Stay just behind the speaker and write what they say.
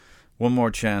one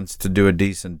more chance to do a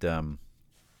decent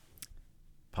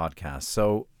podcast.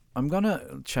 So I'm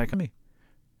gonna check me.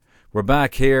 We're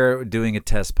back here doing a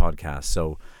test podcast.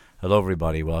 So hello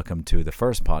everybody, welcome to the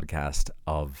first podcast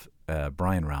of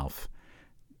Brian Ralph,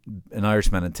 an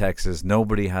Irishman in Texas.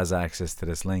 Nobody has access to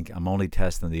this link. I'm only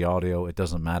testing the audio. It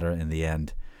doesn't matter in the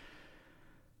end.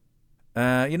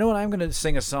 You know what? I'm going to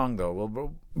sing a song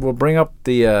though. We'll bring up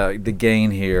the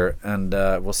gain here, and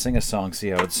we'll sing a song. See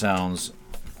how it sounds.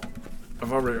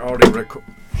 I've already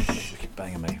recorded. Keep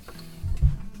banging me.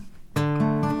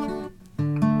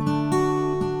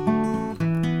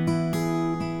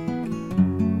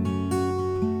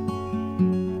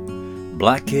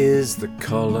 Black is the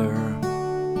color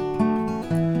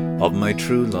of my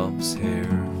true love's hair.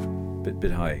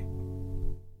 Bit high.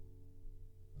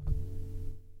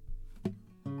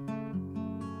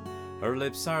 Her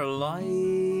lips are like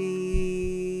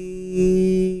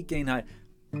gain high.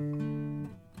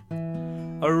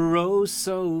 A rose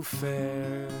so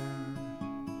fair.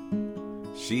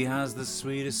 She has the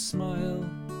sweetest smile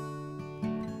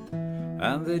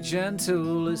and the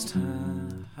gentlest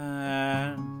hand.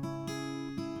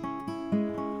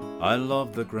 I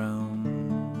love the ground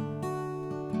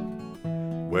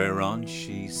whereon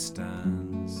she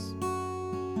stands.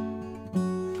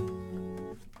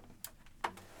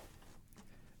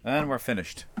 And we're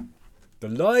finished. The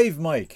live mic.